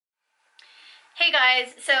Hey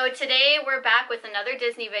guys, so today we're back with another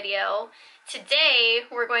Disney video. Today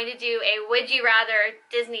we're going to do a Would You Rather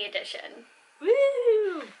Disney edition.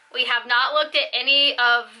 Woo! We have not looked at any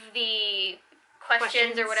of the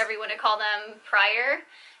questions or whatever you want to call them prior,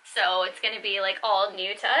 so it's going to be like all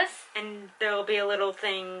new to us. And there'll be a little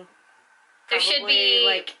thing. There should be,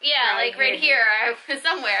 like right here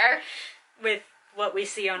somewhere. With what we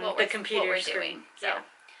see on the computer screen. Doing. So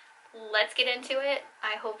let's get into it.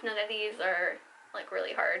 I hope none of these are like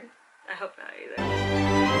really hard. I hope not either.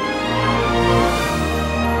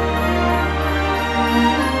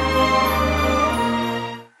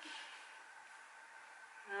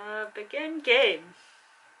 Begin game.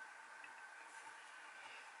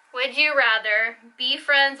 Would you rather be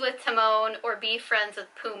friends with Timon or be friends with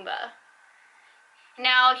Pumbaa?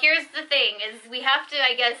 Now, here's the thing, is we have to,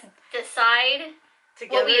 I guess, decide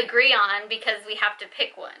together what we agree on because we have to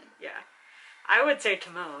pick one. Yeah. I would say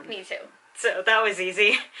Timon. Me too. So that was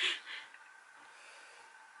easy.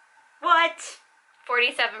 What?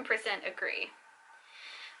 47% agree.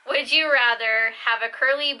 Would you rather have a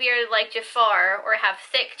curly beard like Jafar or have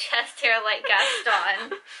thick chest hair like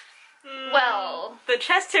Gaston? Well, the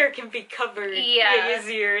chest hair can be covered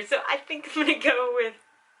easier, so I think I'm gonna go with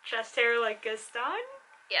chest hair like Gaston.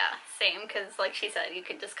 Yeah, same, because like she said, you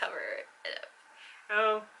could just cover it up.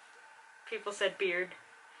 Oh, people said beard.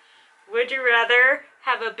 Would you rather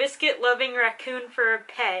have a biscuit-loving raccoon for a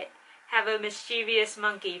pet, have a mischievous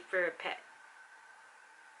monkey for a pet?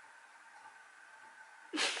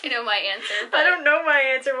 I know my answer, but I don't know my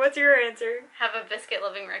answer. What's your answer? Have a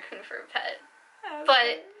biscuit-loving raccoon for a pet. Okay.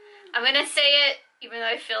 But I'm gonna say it, even though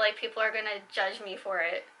I feel like people are gonna judge me for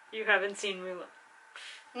it. You haven't seen Mulan?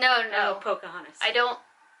 No. Oh, Pocahontas. I don't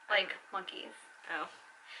like monkeys. Oh.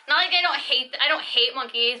 Not like I don't hate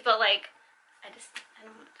monkeys, but like I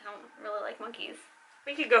don't really like monkeys.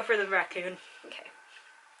 We could go for the raccoon. Okay.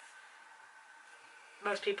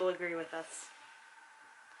 Most people agree with us.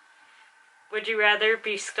 Would you rather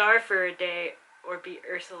be Scar for a day or be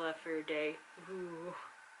Ursula for a day? Ooh.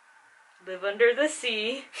 Live under the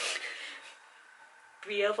sea.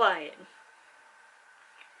 Be a lion.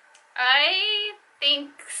 I think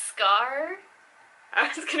Scar. I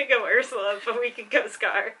was gonna go Ursula, but we could go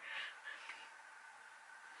Scar.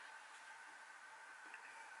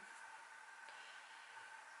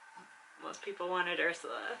 Most people wanted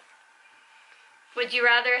Ursula. Would you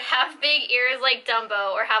rather have big ears like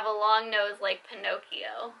Dumbo or have a long nose like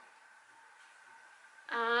Pinocchio?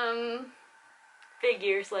 Big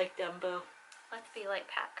ears like Dumbo. Let's be like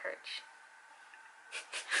Pat Kirch.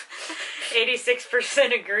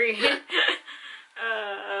 86% agree.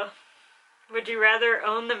 Would you rather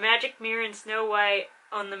own the magic mirror in Snow White,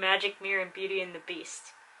 own the magic mirror in Beauty and the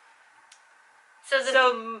Beast? So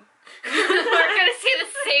we're gonna say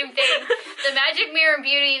the same thing. The magic mirror in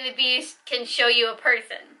Beauty and the Beast can show you a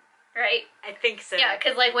person, right? I think so. Yeah,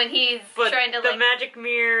 because like when he's trying to the magic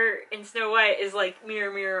mirror in Snow White is like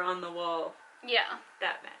mirror, mirror on the wall. Yeah.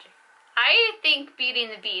 That magic. I think Beauty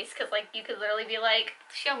and the Beast, because like you could literally be like,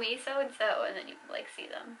 show me so and so, and then you like see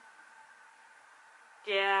them.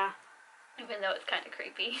 Yeah. Even though it's kind of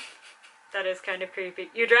creepy. That is kind of creepy.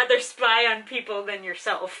 You'd rather spy on people than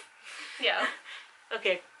yourself. Yeah.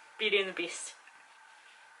 Okay, Beauty and the Beast.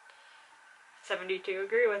 72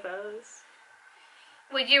 agree with us.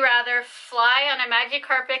 Would you rather fly on a magic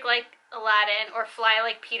carpet like Aladdin or fly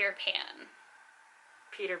like Peter Pan?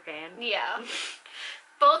 Peter Pan. Yeah.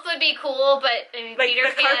 Both would be cool, but I mean, like Peter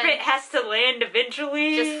the Pan carpet has to land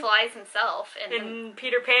eventually. Just flies himself, and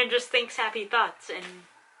Peter Pan just thinks happy thoughts and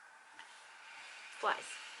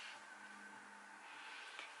flies.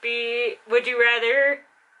 Would you rather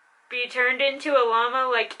be turned into a llama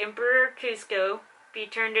like Emperor Cusco, be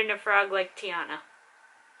turned into a frog like Tiana?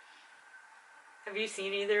 Have you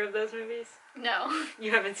seen either of those movies? No.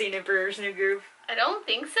 You haven't seen Emperor's New Groove? I don't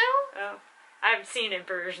think so. Oh. I've seen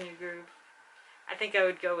Emperor's New Groove. I think I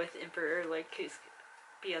would go with Emperor like Cusco.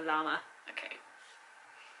 Be a llama. Okay.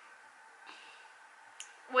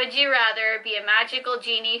 Would you rather be a magical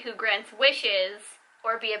genie who grants wishes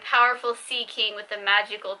or be a powerful sea king with a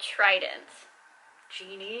magical trident?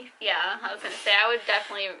 Genie? Yeah, I was going to say, I would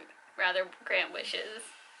definitely rather grant wishes.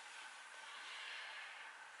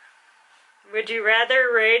 Would you rather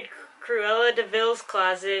raid Cruella de Vil's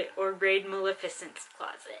closet or raid Maleficent's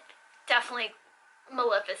closet? Definitely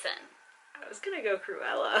Maleficent. I was gonna go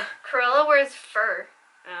Cruella. Cruella wears fur.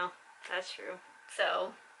 Oh, that's true.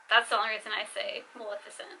 So, that's the only reason I say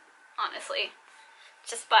Maleficent, honestly.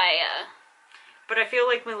 Just by, But I feel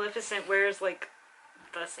like Maleficent wears, like,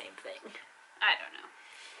 the same thing. I don't know.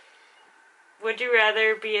 Would you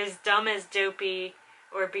rather be as dumb as Dopey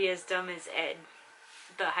or be as dumb as Ed?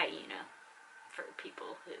 the hyena for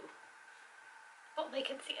people who... Well, they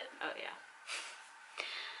can see it. Oh, yeah.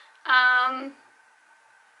 Um...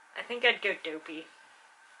 I think I'd go Dopey.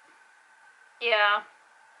 Yeah.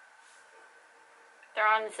 They're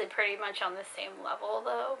honestly pretty much on the same level,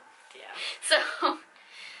 though. Yeah. So,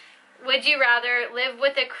 would you rather live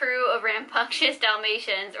with a crew of rambunctious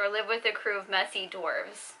Dalmatians or live with a crew of messy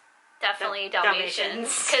dwarves? Definitely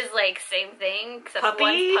Dalmatians. Because, like, same thing, except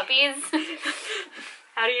one's puppies.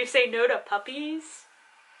 How do you say no to puppies?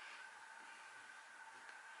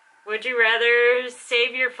 Would you rather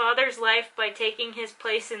save your father's life by taking his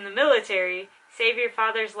place in the military, save your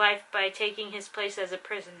father's life by taking his place as a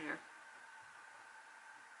prisoner?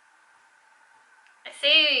 I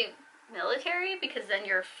say military because then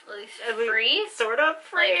you're at least free. Sort of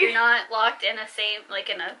free. Like, you're not locked in a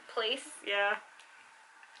in a place. Yeah.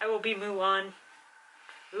 I will be Mulan.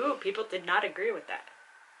 Ooh, people did not agree with that.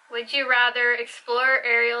 Would you rather explore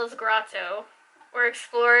Ariel's grotto or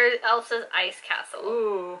explore Elsa's ice castle?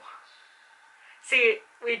 Ooh. See,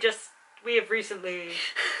 we have recently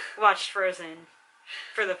watched Frozen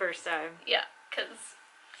for the first time. Yeah, because...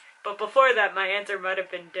 But before that, my answer might have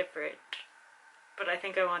been different. But I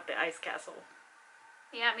think I want the ice castle.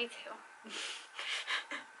 Yeah, me too.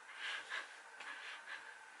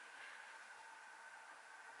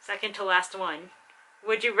 Second to last one.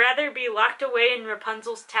 Would you rather be locked away in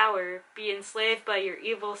Rapunzel's tower, be enslaved by your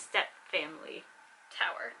evil stepfamily?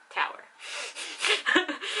 Tower.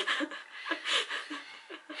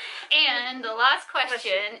 And the last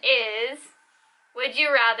question is, would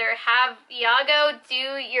you rather have Iago do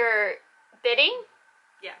your bidding?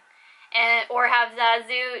 Yeah. Or have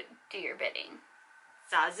Zazu do your bidding?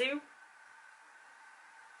 Zazu?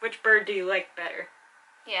 Which bird do you like better?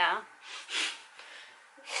 Yeah.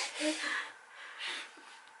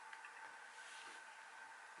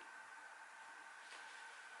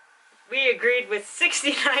 We agreed with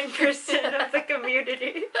 69% of the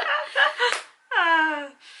community.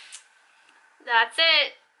 That's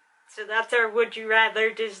it. So that's our Would You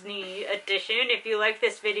Rather Disney edition. If you like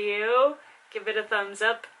this video, give it a thumbs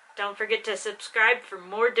up. Don't forget to subscribe for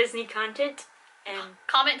more Disney content. And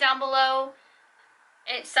comment down below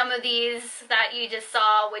some of these that you just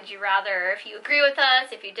saw. Would you rather? If you agree with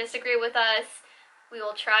us, if you disagree with us, we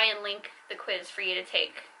will try and link the quiz for you to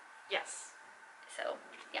take. Yes. So,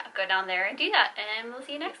 yeah, go down there and do that, and we'll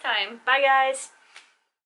see you next time. Bye, guys.